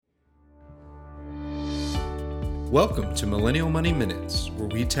Welcome to Millennial Money Minutes, where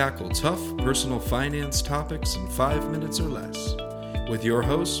we tackle tough personal finance topics in 5 minutes or less. With your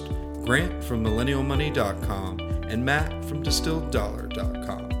host, Grant from MillennialMoney.com and Matt from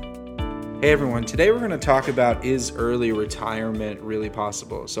DistilledDollar.com. Hey everyone, today we're going to talk about, is early retirement really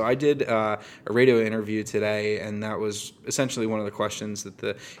possible? So I did a radio interview today, and that was essentially one of the questions that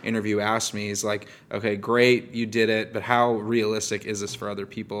the interview asked me is like, okay, great, you did it, but how realistic is this for other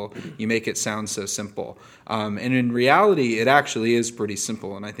people? You make it sound so simple. And in reality, it actually is pretty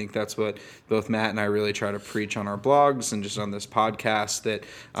simple, and I think that's what both Matt and I really try to preach on our blogs and just on this podcast, that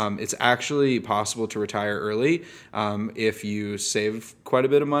it's actually possible to retire early if you save quite a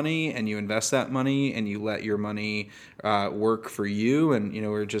bit of money and you invest that money and you let your money work for you. And, we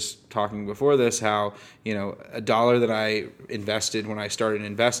were just talking before this how, $1 that I invested when I started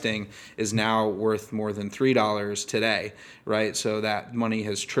investing is now worth more than $3 today, right? So that money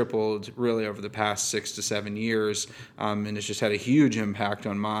has tripled really over the past 6 to 7 years, and it's just had a huge impact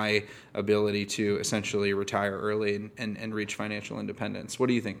on my ability to essentially retire early and reach financial independence. What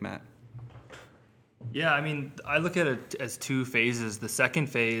do you think, Matt? Yeah, I look at it as two phases. The second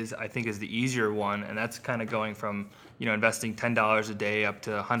phase, I think, is the easier one, and that's kind of going from, investing $10 a day up to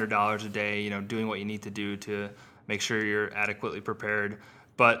 $100 a day, doing what you need to do to make sure you're adequately prepared.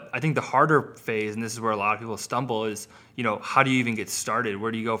 But I think the harder phase, and this is where a lot of people stumble, is, how do you even get started?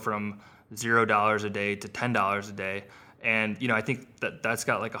 Where do you go from $0 a day to $10 a day? And, I think that's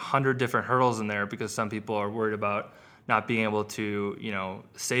got like 100 different hurdles in there, because some people are worried about not being able to,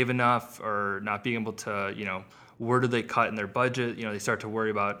 save enough, or not being able to, where do they cut in their budget? They start to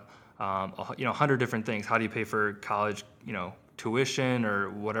worry about, 100 different things. How do you pay for college, tuition,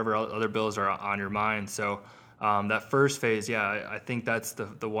 or whatever other bills are on your mind? So that first phase, I think that's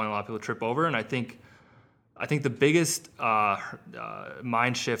the one a lot of people trip over. And I think the biggest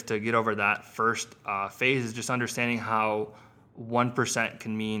mind shift to get over that first phase is just understanding how 1%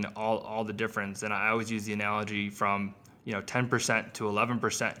 can mean all the difference. And I always use the analogy from 10% to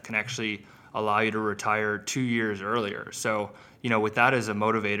 11% can actually allow you to retire 2 years earlier. So with that as a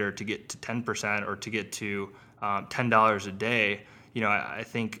motivator to get to 10% or to get to $10 a day, I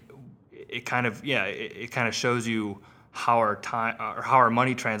think it kind of shows you how our time or how our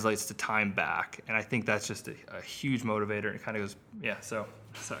money translates to time back. And I think that's just a huge motivator. It kind of goes, So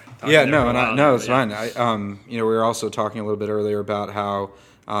sorry. It's fine. We were also talking a little bit earlier about how,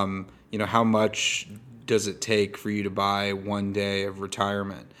 how much does it take for you to buy 1 day of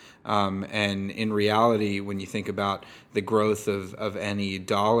retirement? And in reality, when you think about the growth of any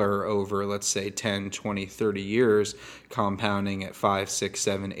dollar over, let's say, 10, 20, 30 years, compounding at 5, 6,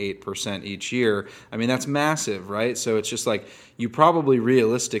 7, 8% each year, that's massive, right? So it's just like you probably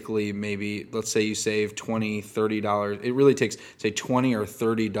realistically, maybe, let's say you save $20, $30. It really takes, say, $20 or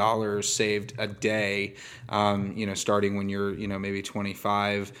 $30 saved a day, starting when you're, maybe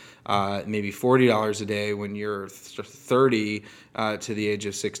 25, maybe $40 a day when you're 30 to the age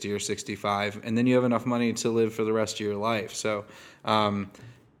of 60 or 65, and then you have enough money to live for the rest of your life. So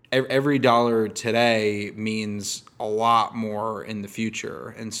every dollar today means a lot more in the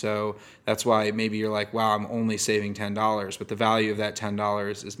future. And so that's why maybe you're like, wow, I'm only saving $10, but the value of that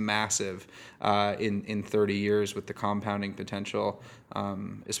 $10 is massive in 30 years with the compounding potential,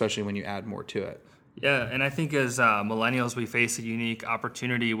 especially when you add more to it. Yeah, and I think as millennials, we face a unique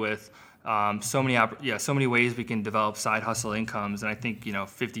opportunity with so many ways we can develop side hustle incomes. And I think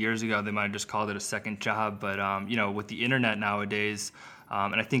 50 years ago they might have just called it a second job, but with the internet nowadays,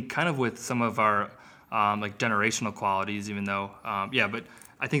 and I think kind of with some of our like generational qualities, even though but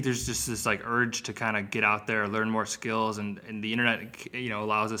I think there's just this like urge to kind of get out there, learn more skills, and the internet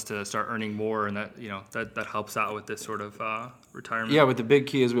allows us to start earning more, and that helps out with this sort of retirement. Yeah, but the big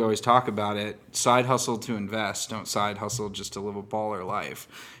key is, we always talk about it, side hustle to invest. Don't side hustle just to live a baller life,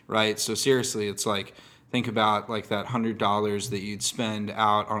 right? So seriously, it's like, think about like that $100 that you'd spend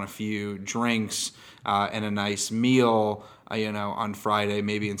out on a few drinks and a nice meal, on Friday,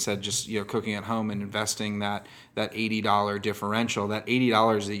 maybe instead of just cooking at home and investing that $80 differential. That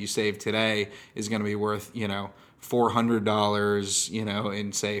 $80 that you save today is going to be worth $400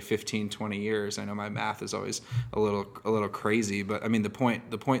 in say 15, 20 years. I know my math is always a little crazy, but the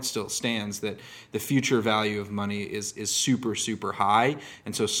point still stands that the future value of money is super, super high,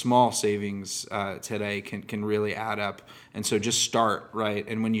 and so small savings today can really add up. And so just start, right?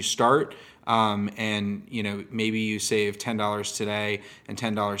 And when you start, and maybe you save $10 today and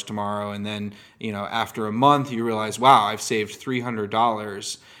 $10 tomorrow, and then after a month you realize, wow, I've saved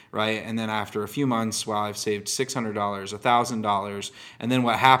 $300. Right, and then after a few months, wow, I've saved $600, $1,000, and then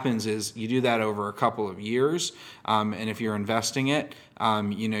what happens is you do that over a couple of years, and if you're investing it,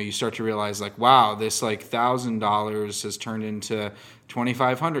 you start to realize like, wow, this like $1,000 has turned into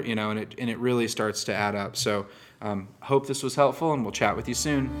 $2,500, and it really starts to add up. So, hope this was helpful, and we'll chat with you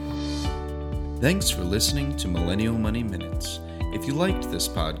soon. Thanks for listening to Millennial Money Minutes. If you liked this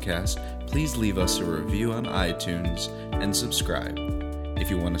podcast, please leave us a review on iTunes and subscribe. If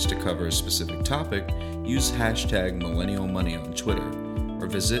you want us to cover a specific topic, use #MillennialMoney on Twitter or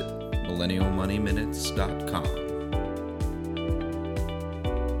visit millennialmoneyminutes.com.